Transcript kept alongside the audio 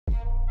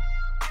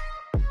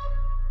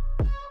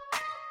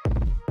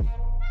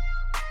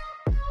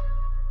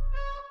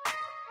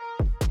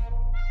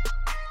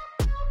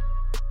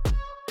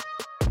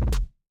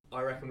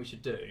reckon we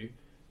should do?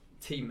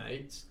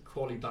 Teammates,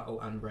 quali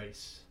battle, and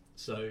race.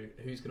 So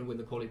who's going to win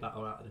the quali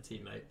battle out of the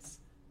teammates,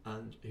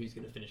 and who's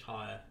going to finish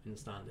higher in the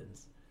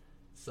standings?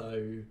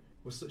 So,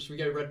 should we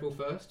go Red Bull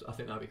first? I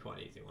think that'd be quite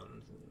an easy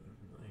one.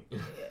 Yeah.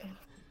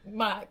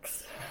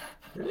 Max.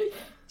 Really?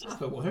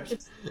 Have a word.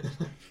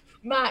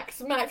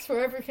 Max for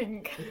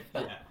everything.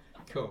 Yeah,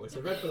 cool.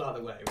 So Red Bull out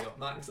of the way. We got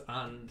Max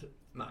and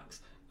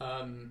Max.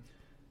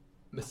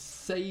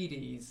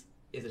 Mercedes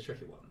is a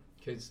tricky one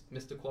because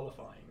Mr.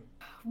 Qualifying.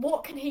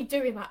 What can he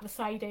do in that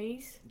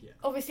Mercedes? Yeah.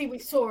 Obviously, we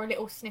saw a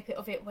little snippet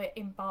of it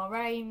in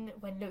Bahrain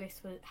when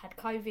Lewis had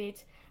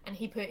COVID and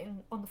he put it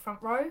on the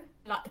front row.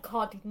 Like, the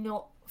car did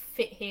not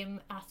fit him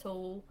at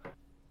all.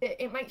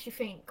 It makes you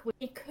think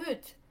he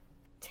could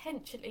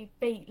potentially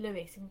beat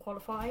Lewis in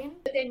qualifying.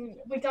 But then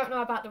we don't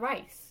know about the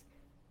race.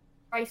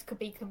 The race could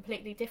be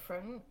completely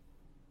different.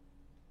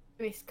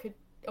 Lewis could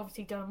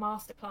obviously do a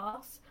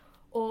masterclass,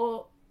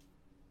 or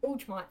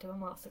George might do a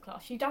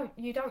masterclass. You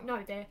don't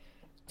know. They're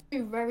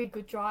two very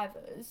good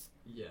drivers.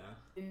 Yeah.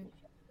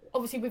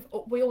 Obviously,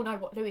 we all know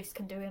what Lewis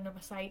can do in a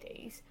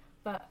Mercedes,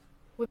 but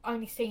we've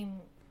only seen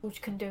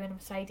George can do in a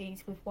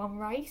Mercedes with one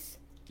race.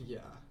 Yeah.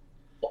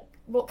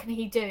 What can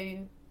he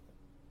do?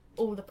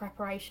 All the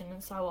preparation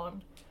and so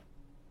on.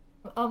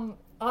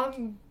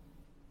 I'm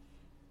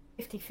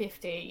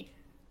 50-50.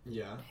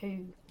 Yeah.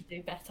 Who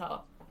do better?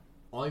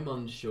 I'm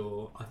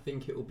unsure. I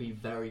think it will be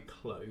very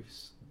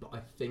close, but I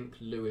think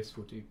Lewis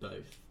will do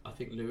both. I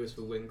think Lewis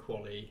will win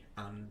quali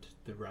and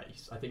the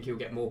race. I think he'll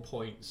get more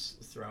points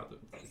throughout the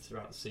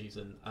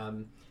season.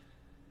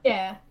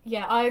 Yeah,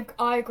 I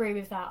agree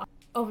with that.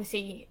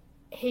 Obviously,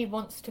 he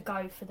wants to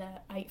go for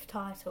the 8th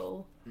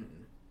title.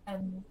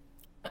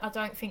 I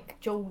don't think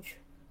George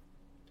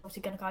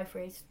obviously going to go for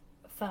his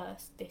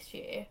first this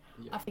year.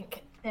 Yeah. I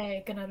think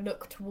they're going to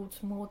look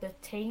towards more the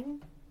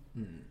team,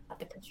 like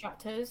the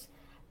constructors.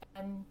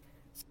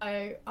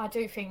 So I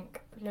do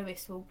think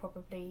Lewis will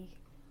probably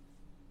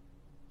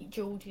beat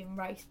George in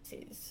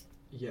races.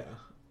 Yeah,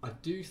 I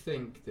do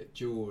think that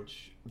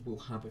George will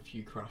have a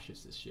few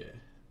crashes this year.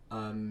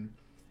 I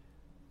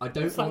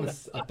don't want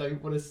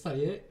to say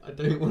it. I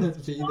don't want to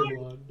be the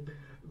one,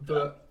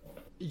 but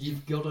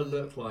you've got to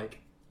look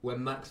like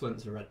when Max went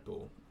to Red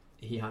Bull,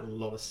 he had a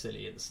lot of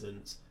silly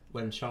incidents.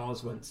 When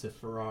Charles went to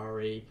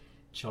Ferrari,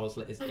 Charles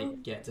let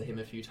it get to him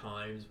a few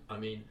times. I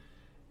mean,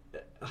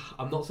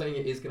 I'm not saying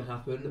it is going to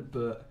happen,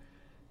 but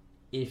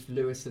if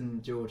Lewis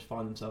and George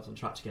find themselves on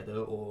track together,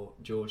 or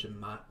George and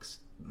Max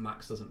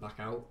doesn't back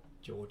out,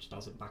 George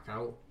doesn't back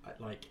out,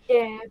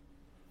 Yeah.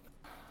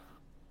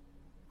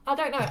 I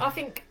don't know. I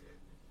think,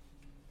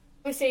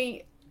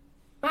 obviously,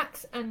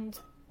 Max and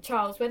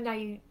Charles, when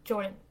they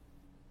joined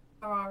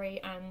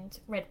Ferrari and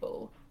Red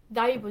Bull,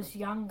 they was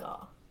younger.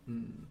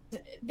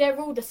 They're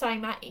all the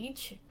same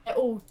age. They're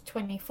all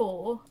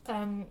 24.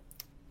 So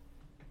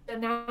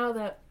now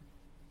that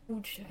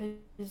George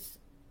has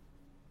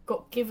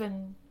got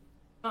given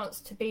a chance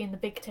to be in the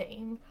big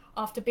team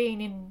after being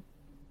in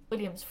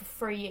Williams for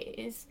 3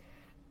 years,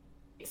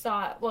 it's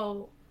like,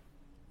 well,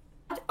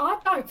 I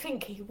don't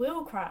think he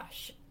will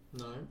crash.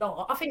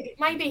 No. I think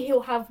maybe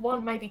he'll have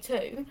one, maybe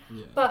two.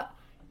 Yeah. But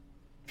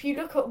if you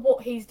look at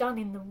what he's done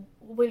in the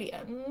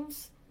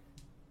Williams,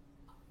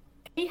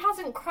 he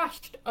hasn't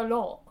crashed a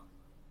lot.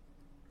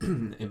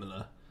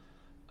 Imola.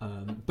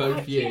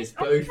 Both years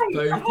at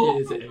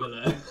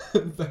Imola.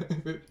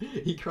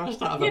 He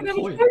crashed out of a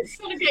point. He's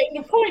trying to get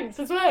in the points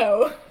as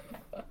well.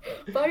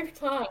 Both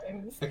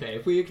times. Okay,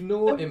 if we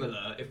ignore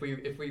Imola, if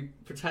we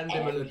pretend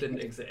Imola didn't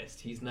exist,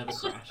 he's never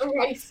crashed.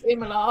 Erase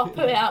Imola,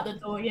 put it out the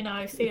door,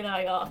 see you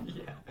later.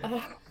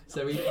 Yeah.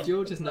 So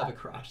George has never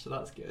crashed, so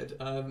that's good.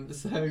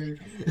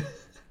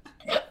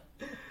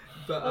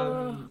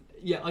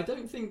 Yeah, I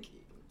don't think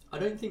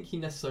he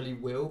necessarily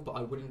will, but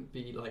I wouldn't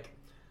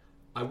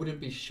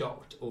be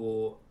shocked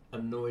or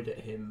annoyed at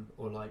him,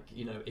 or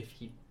if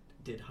he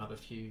did have a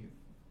few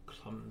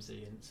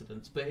clumsy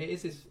incidents. But it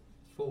is his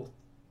fourth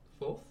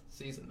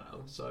season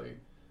now, so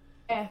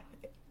yeah,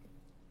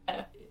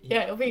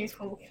 it'll be his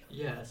fourth.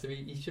 Yeah, so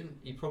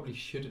he probably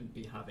shouldn't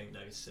be having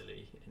those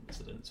silly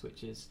incidents,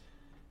 which is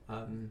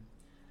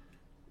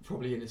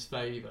probably in his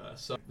favour.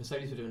 So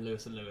Mercedes were doing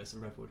Lewis and Lewis,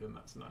 and Red Bull were doing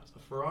Max and Max.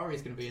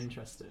 Ferrari's going to be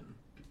interesting.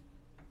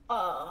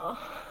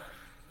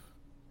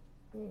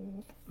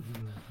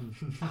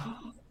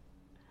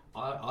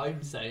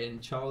 I'm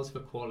saying Charles for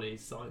quali,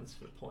 Sainz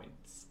for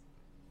points.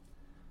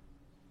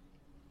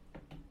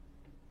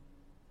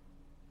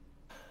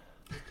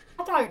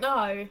 I don't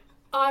know.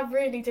 I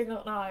really do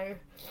not know.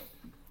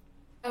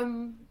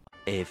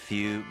 A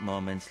few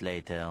moments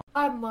later.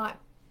 I might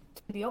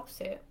do the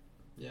opposite.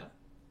 Yeah.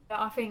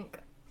 I think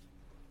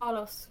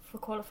Carlos for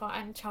qualify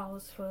and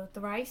Charles for the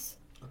race.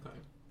 Okay.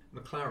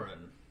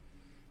 McLaren.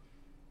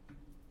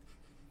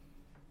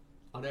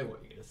 I know what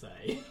you're going to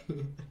say.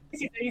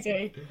 This is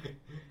easy.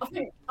 I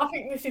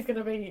think this is going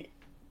to be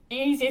the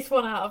easiest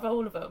one out of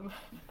all of them.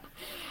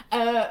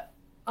 I'm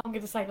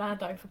going to say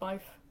Lando for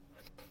both.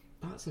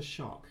 That's a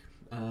shock.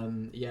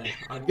 Yeah,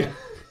 I'm going.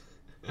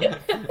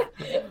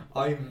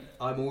 I'm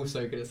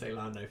also going to say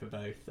Lando for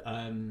both.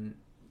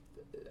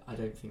 I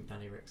don't think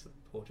Danny Rick's a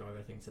poor driver.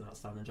 I think he's an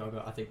outstanding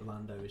driver. I think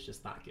Lando is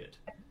just that good.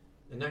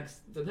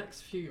 The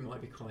next few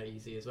might be quite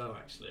easy as well,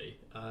 actually.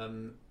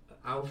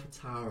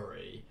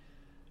 AlphaTauri.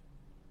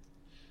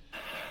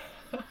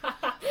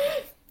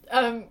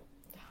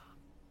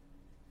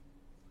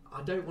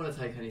 I don't want to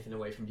take anything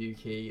away from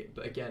Yuki,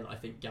 but again, I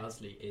think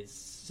Gasly is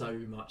so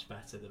much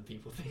better than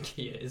people think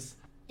he is.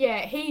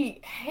 Yeah,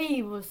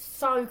 he was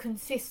so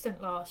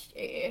consistent last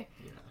year.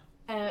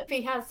 Yeah. If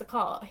he has the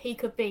car, he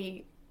could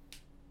be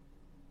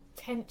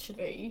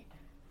potentially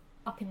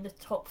up in the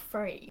top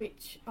 3,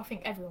 which I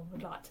think everyone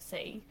would like to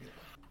see.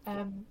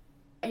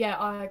 Yeah,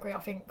 I agree. I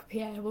think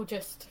Pierre will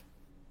just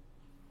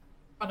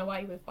run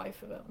away with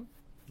both of them.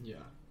 Yeah,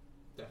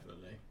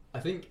 definitely. I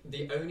think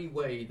the only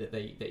way that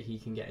he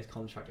can get his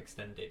contract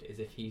extended is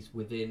if he's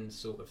within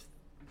sort of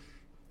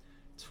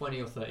 20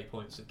 or 30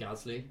 points of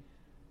Gasly,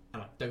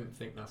 and I don't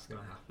think that's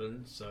going to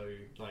happen. So,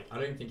 like, I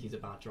don't think he's a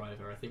bad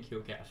driver. I think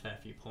he'll get a fair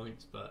few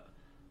points, but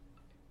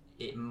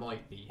it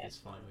might be his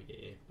final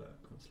year. But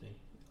honestly,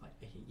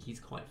 he's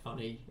quite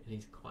funny and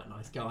he's quite a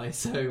nice guy,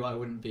 so I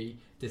wouldn't be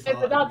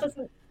disheartened. But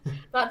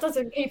that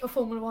doesn't keep a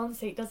Formula One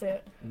seat, does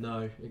it?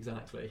 No,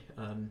 exactly.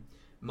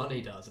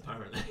 Money does,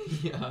 apparently.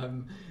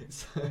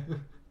 So,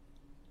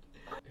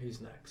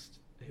 who's next?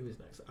 Who is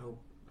next?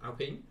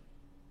 Alpine?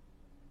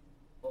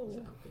 Ooh. Is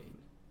it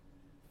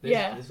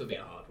Alpine? This will be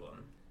a hard one.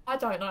 I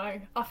don't know.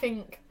 I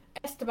think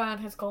Esteban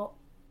has got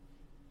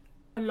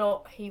a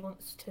lot he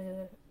wants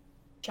to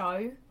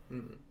show.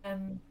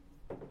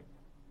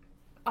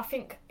 I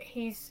think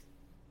he's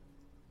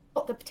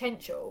got the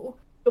potential.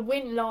 The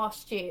win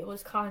last year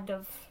was kind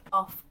of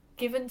half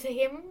given to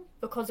him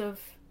because of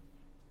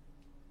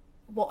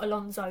what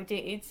Alonso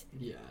did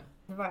in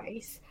the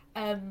race.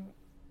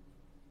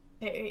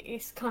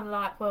 It's kind of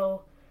like,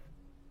 well,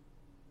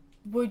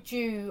 would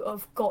you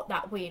have got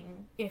that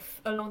win if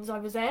Alonso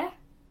was there?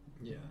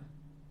 Yeah.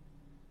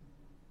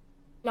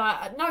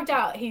 Like, no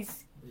doubt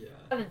he's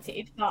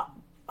talented, but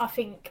I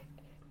think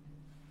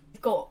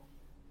he's got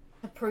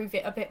to prove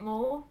it a bit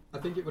more. I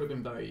think it would have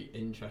been very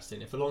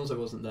interesting. If Alonso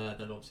wasn't there,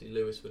 then obviously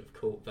Lewis would have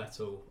caught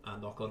Vettel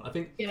and Ocon. I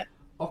think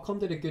Ocon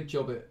did a good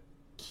job at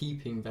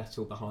keeping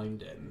Vettel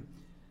behind him.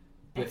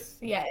 But,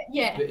 yeah.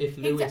 But if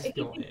Lewis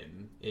got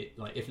him,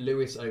 if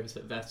Lewis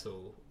overtook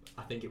Vettel,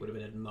 I think it would have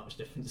been a much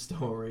different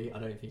story. I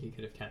don't think he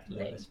could have kept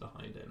Lewis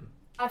behind him.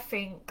 I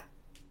think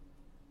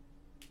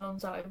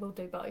Alonso will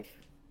do both.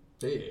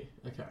 Do you?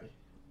 Okay.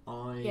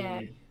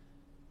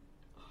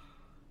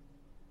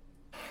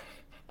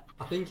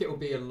 I think it will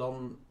be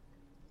Ocon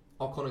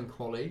and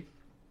quali,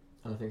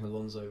 and I think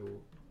Alonso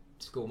will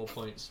score more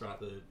points throughout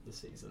the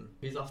season.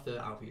 Who's after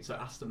Alpine? So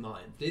Aston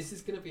Martin. This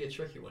is going to be a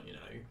tricky one,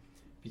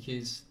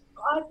 because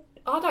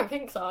I don't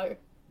think so.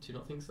 Do you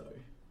not think so?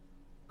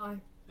 No.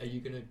 Are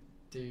you going to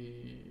do?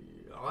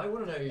 I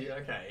want to know.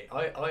 Okay.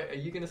 Are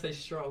you going to say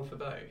Stroll for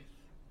both?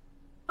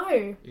 No.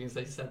 You're going to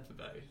say Seb for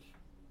both?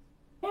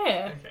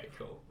 Yeah. Okay.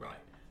 Cool. Right.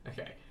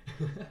 Okay.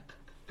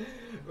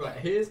 Right.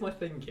 Here's my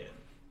thinking.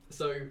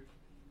 So,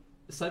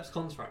 Seb's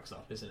contract's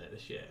up, isn't it,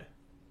 this year?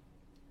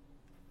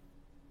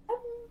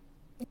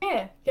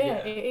 Yeah,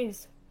 it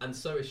is. And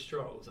so is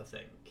Stroll's, I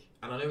think.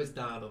 And I know his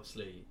dad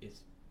obviously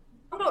is.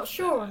 I'm not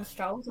sure on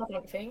Stroll's, I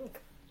don't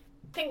think.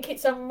 I think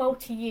it's a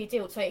multi-year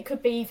deal, so it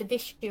could be either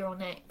this year or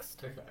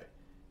next. Okay.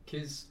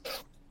 Because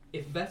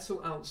if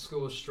Vettel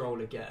outscores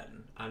Stroll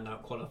again and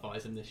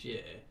outqualifies him this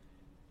year,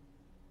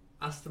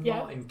 Aston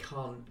Martin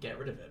can't get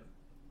rid of him.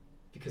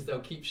 Because they'll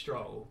keep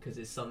Stroll because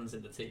his son's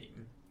in the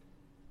team.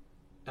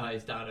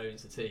 His dad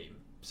owns the team.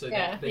 So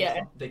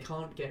they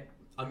can't get...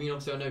 I mean,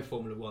 obviously I know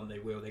Formula 1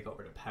 they got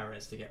rid of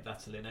Perez to get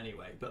Vettel in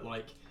anyway, but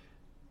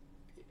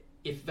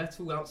if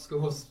Vettel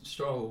outscores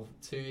Stroll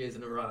 2 years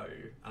in a row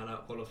and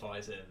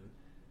outqualifies him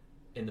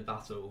in the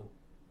battle,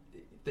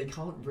 they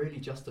can't really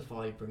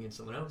justify bringing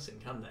someone else in,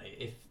 can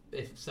they?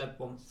 If Seb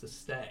wants to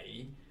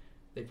stay,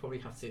 they probably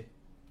have to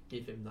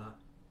give him that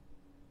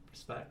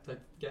respect, I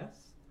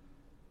guess.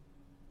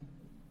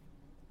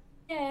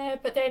 Yeah,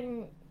 but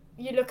then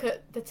you look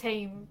at the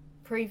team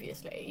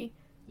previously,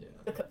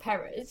 look at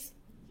Perez.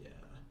 Yeah,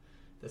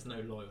 there's no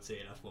loyalty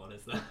in F1,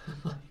 is there?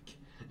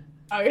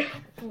 No,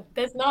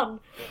 there's none.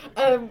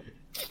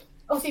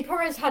 Obviously,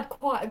 Perez had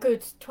quite a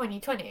good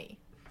 2020.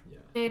 Yeah.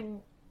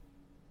 Then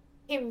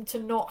him to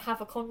not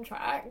have a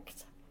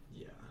contract.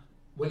 Yeah.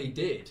 Well, he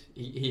did.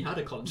 He had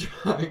a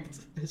contract.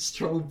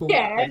 Stroll bought.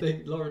 Yeah. I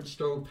think Lawrence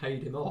Stroll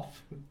paid him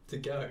off to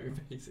go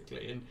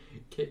basically and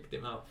kicked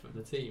him out from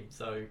the team.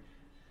 So.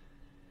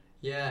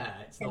 Yeah,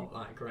 it's not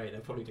that great.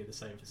 They'll probably do the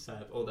same for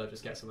Seb, or they'll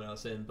just get someone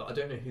else in. But I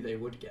don't know who they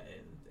would get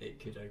in.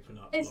 It could open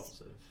up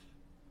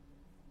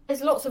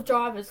There's lots of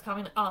drivers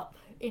coming up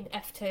in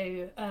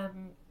F2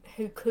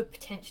 who could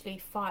potentially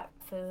fight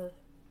for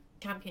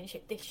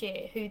championship this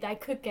year, who they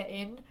could get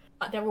in.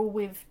 Like they're all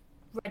with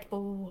Red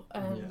Bull,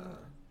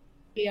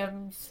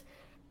 Williams.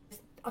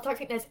 I don't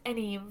think there's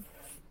any of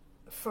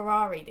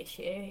Ferrari this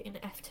year in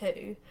F2.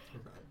 Okay.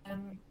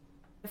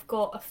 They've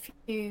got a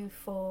few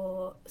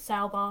for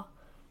Sauber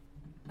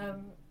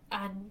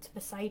and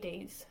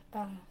Mercedes.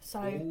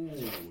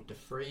 Ooh, De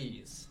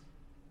Vries,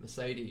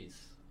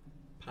 Mercedes,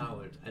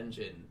 powered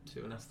engine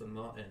to an Aston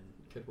Martin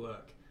could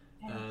work.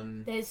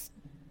 There's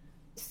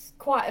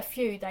quite a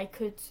few they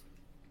could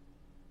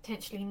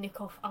potentially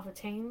nick off other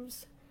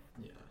teams.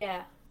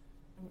 Yeah.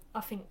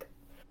 I think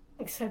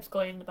Seb's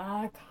got it in the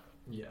bag.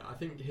 Yeah, I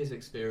think his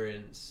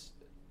experience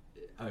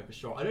over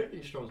Stroll. I don't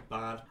think Stroll's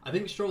bad. I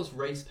think Stroll's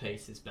race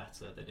pace is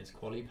better than his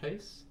quali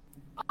pace.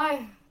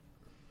 I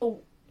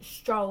thought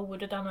Stroll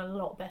would have done a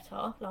lot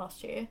better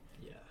last year.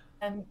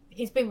 Yeah.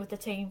 He's been with the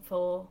team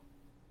for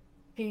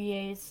a few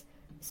years.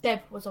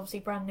 Seb was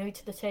obviously brand new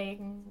to the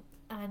team,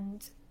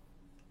 and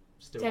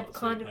Still Seb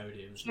kind of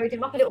podiums, showed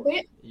him up a little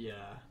bit. Yeah.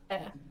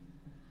 Yeah.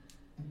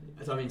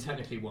 I mean,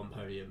 technically one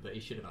podium, but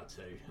he should have had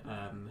two.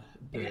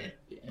 But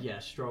yeah,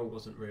 Stroll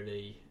wasn't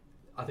really.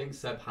 I think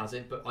Seb has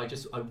it, but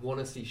I want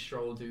to see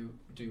Stroll do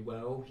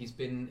well. He's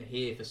been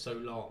here for so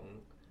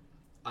long.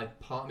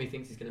 Part of me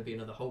thinks he's going to be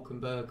another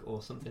Hulkenberg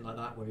or something like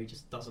that, where he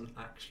just doesn't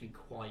actually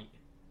quite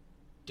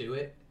do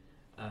it.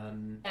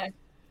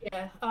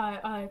 Yeah,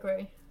 I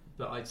agree.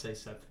 But I'd say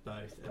Seb for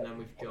both, and then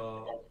we've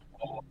got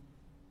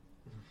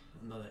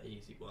another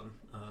easy one,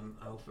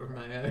 Alfa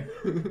Romeo.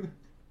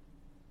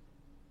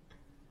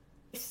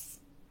 It's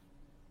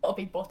got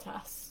to be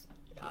Bottas.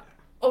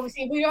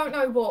 Obviously, we don't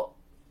know what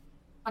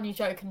Annie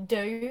Joe can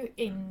do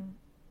in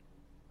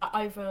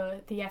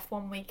over the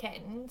F1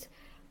 weekend.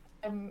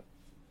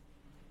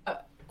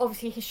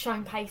 Obviously, he's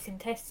shown pace in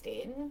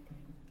testing,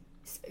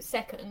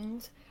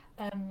 second.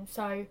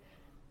 So I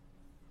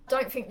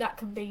don't think that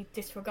can be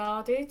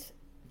disregarded.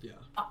 Yeah.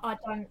 I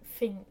don't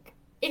think,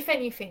 if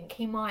anything,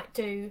 he might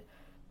do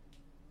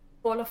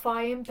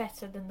qualifying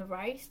better than the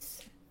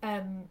race.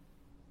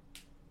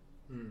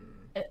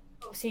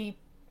 Obviously,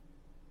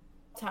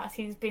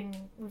 he's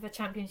been with a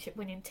championship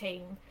winning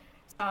team,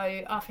 so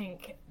I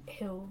think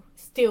he'll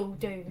still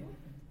do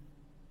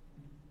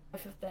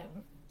both of them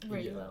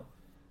really well.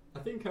 I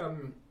think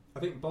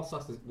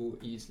Bottas will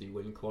easily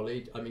win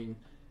quali. I mean,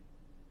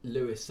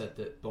 Lewis said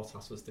that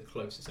Bottas was the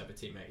closest ever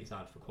teammate he's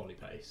had for quali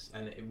pace,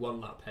 and it won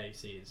that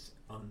pace is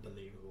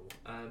unbelievable.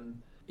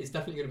 It's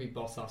definitely going to be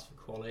Bottas for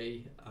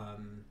quali.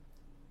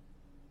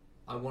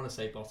 I want to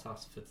say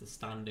Bottas for the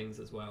standings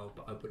as well,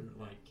 but I wouldn't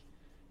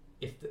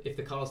if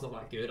the car's not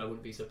that good, I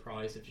wouldn't be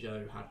surprised if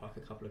Joe had like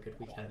a couple of good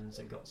weekends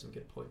and got some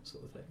good points,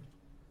 sort of thing.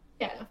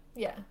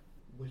 Yeah.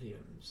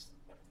 Williams.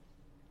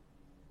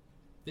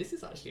 This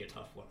is actually a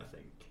tough one, I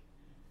think.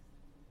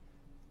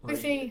 Or are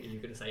you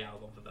going to say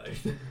Albon for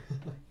both?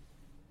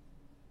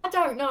 I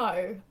don't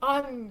know.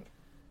 I'm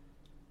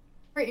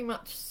pretty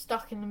much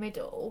stuck in the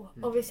middle.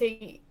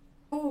 Obviously,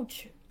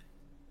 George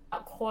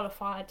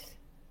qualified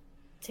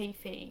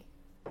Tiffy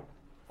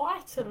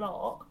quite a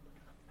lot.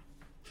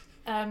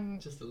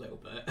 Just a little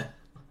bit.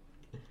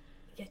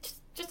 Yeah,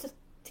 just a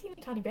teeny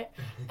tiny bit.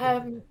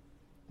 I'd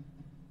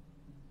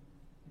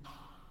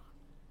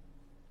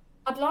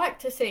like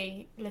to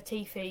see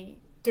Latifi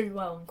do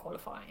well in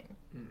qualifying.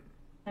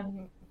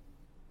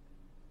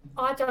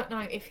 I don't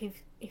know if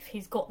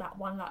he's got that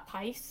one lap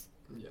pace.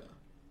 Yeah.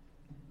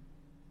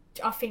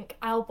 I think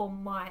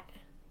Albon might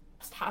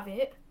just have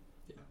it.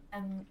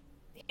 Yeah.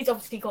 He's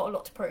obviously got a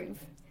lot to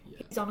prove. Yeah.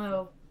 He's on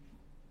a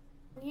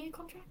 1-year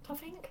contract, I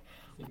think.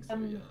 So,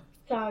 yeah.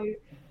 So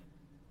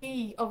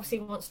he obviously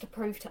wants to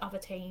prove to other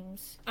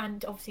teams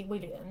and obviously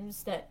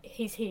Williams that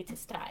he's here to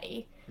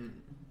stay.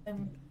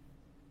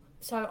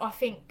 So I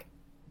think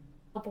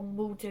Albon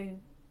will do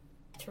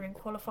better in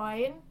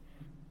qualifying.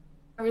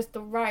 Whereas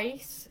the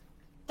race,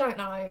 don't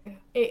know.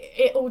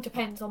 It all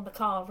depends on the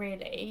car,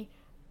 really.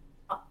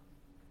 But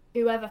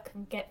whoever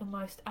can get the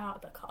most out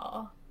of the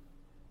car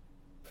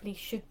hopefully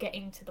should get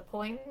into the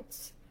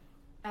points.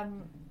 Part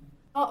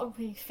of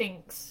me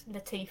thinks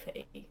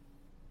Latifi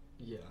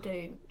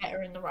do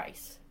better in the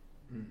race.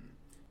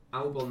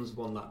 Albon's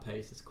won that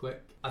pace is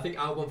quick. I think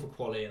Albon for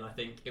quali, and I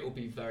think it will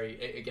be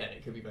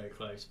it could be very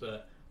close,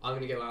 but I'm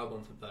going to go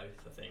Albon for both,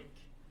 I think.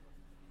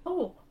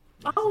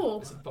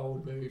 It's a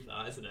bold move,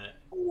 that, isn't it?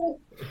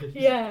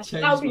 Yeah,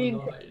 that'll be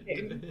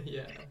interesting.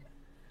 Yeah.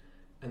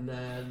 And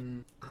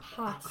then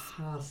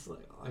Haas,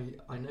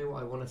 I know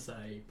what I want to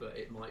say, but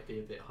it might be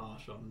a bit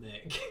harsh on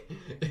Mick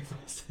if I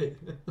say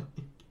that.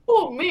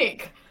 Oh,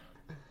 Mick!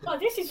 Oh,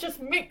 this is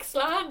just Mick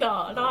slander.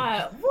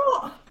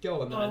 What?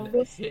 Go on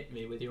then, hit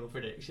me with your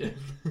prediction.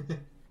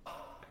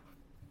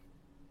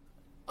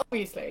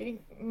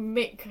 Obviously,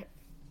 Mick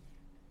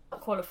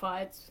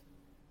qualified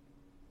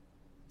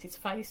his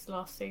face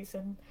last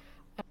season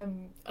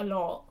a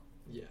lot.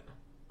 Yeah.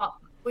 But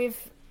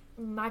with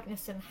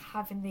Magnussen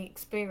having the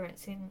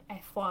experience in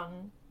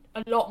F1,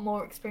 a lot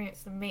more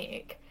experience than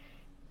Mick,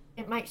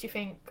 it makes you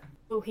think,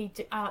 will he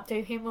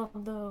outdo him on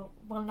the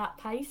one lap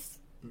pace?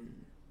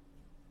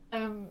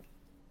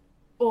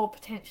 Or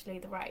potentially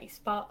the race.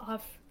 But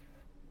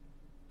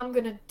I'm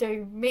going to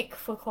do Mick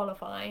for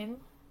qualifying.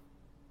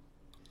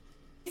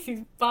 This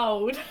is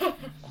bold.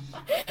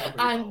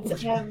 And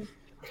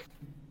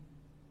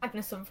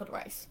Magnussen for the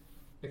race.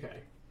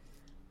 Okay.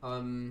 I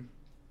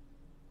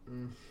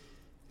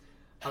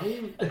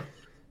mean,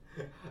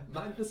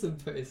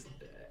 Magnussen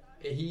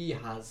he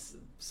has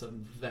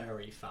some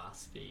very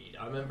fast speed.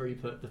 I remember he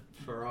put the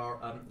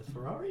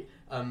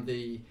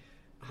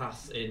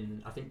Haas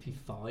in, I think,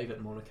 P5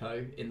 at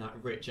Monaco in that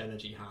rich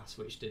energy Haas,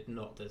 which did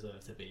not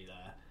deserve to be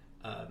there.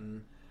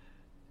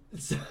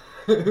 So,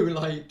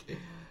 like,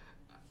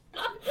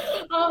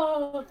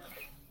 Oh,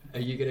 are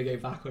you gonna go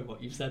back on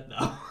what you've said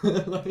now?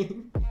 Like,